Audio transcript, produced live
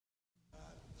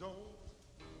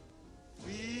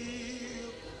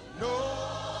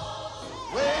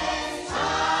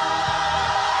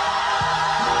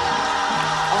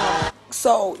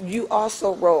So you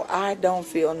also wrote, I don't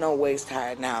feel no waist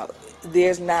tired. Now,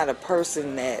 there's not a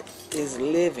person that is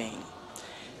living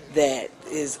that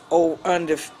is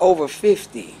over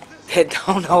 50 that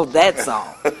don't know that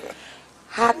song.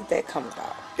 How did that come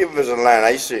about? It was a line.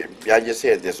 I just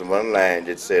had this one line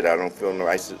that said, I don't feel no,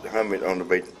 I used to hum it on the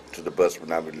way to the bus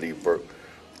when I would leave work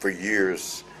for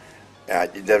years.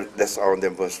 That's all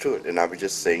there was to it. And I was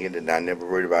just singing, and I never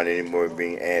worried about any more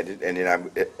being added. And then I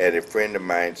was at a friend of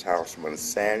mine's house one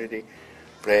Saturday,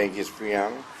 playing his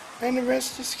piano, and the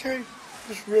rest just came. It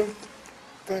was real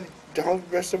funny. The whole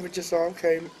rest of it just all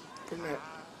came from that.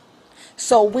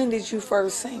 So when did you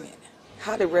first sing it?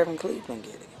 How did Reverend Cleveland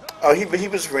get it? Oh, he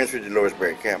was friends with Dolores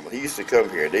Barry Campbell. He used to come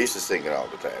here. They used to sing it all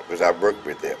the time because I worked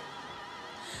with them.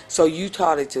 So you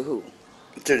taught it to who?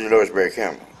 To Dolores Barry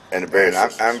Campbell. And the Barry,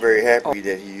 I'm very happy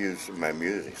that he used my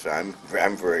music, so I'm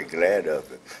very glad of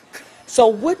it. So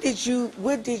what did you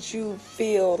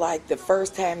feel like the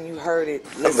first time you heard it?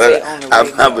 Let's say on the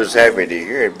radio. I was happy to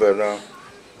hear it, but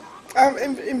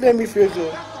it made me feel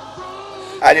good.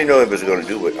 I didn't know it was going to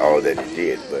do all that it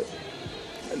did, but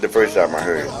the first time I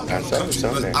heard it, I saw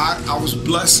something. I was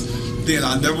blessed. Then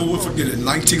I never will forget it.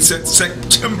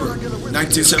 September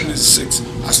 1976,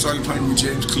 I started playing with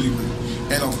James Cleveland.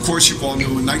 And of course, you all know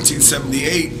in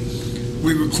 1978,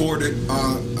 we recorded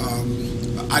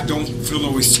I Don't Feel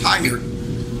Always Tired,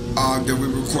 that we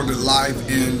recorded live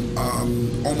in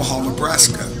Omaha,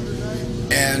 Nebraska.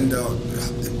 And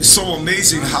it's so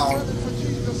amazing how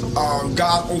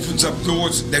God opens up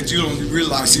doors that you don't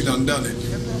realize He done it.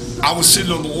 I was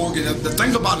sitting on the organ. The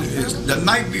thing about it is, the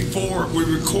night before we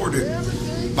recorded,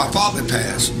 my father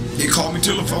passed. He called me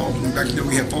to the phone. Back then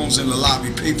we had phones in the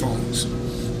lobby, pay phones.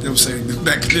 You know what I'm saying?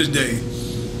 Back in the day,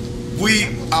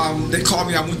 they called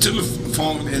me. I went to the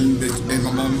phone, and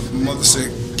my mother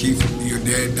said, "Keith, your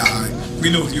dad died."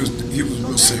 We know he was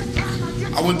real sick.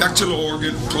 I went back to the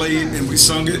organ, played, and we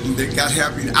sung it, and they got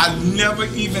happy. I never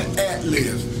even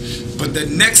ad-libbed. But the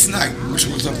next night, which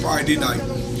was a Friday night,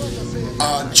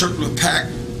 church was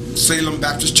packed. Salem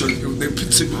Baptist Church. They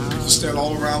put people stand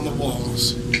all around the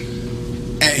walls.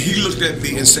 And he looked at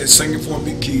me and said, "Sing it for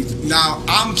me, Keith." Now,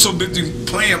 I'm so busy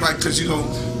playing, right? Because, you know,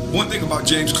 one thing about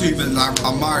James Cleveland I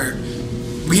admired,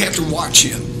 we had to watch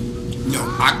him. You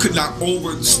know, I could not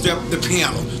overstep the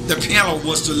piano. The piano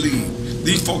was the lead.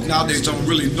 These folk nowadays don't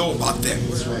really know about that.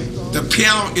 The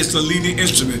piano is the leading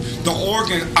instrument. The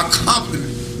organ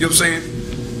accompaniment, you know what I'm saying?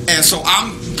 And so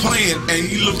I'm playing, and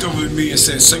he looked over at me and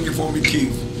said, "Sing it for me,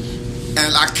 Keith."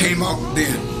 And I came out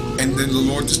then, and then the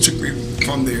Lord just took me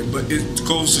from there. But it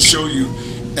goes to show you,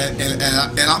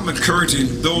 and I'm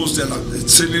encouraging those that are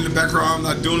sitting in the background,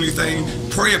 not doing anything,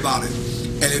 pray about it.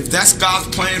 And if that's God's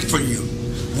plan for you,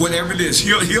 whatever it is,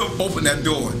 He'll open that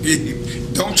door.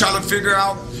 Don't try to figure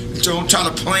out, don't try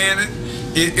to plan it.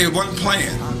 It wasn't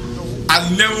planned. I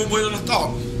never would have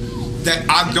thought that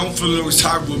I Don't Feel Always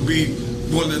Tired would be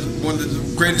one of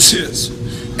the greatest hits.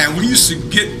 And we used to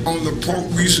get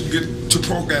to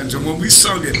programs, and when we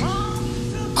sung it,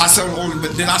 I sung the organ,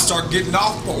 but then I started getting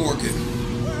off the organ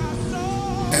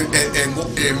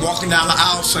and walking down the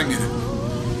aisle singing it.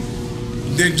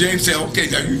 Then James said, "Okay,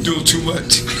 now you're doing too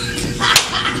much."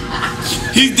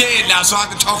 He's dead now, so I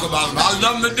can talk about him. I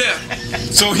love him to death.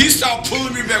 So he started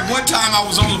pulling me back. One time I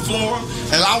was on the floor,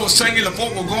 and I was singing, the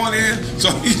folk were going in, so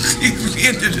he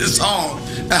ended the song.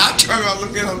 And I turned around and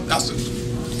looked at him, I said,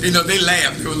 you know, they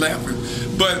laughed, they were laughing.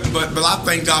 But I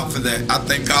thank God for that. I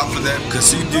thank God for that,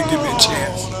 because He did give me a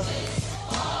chance.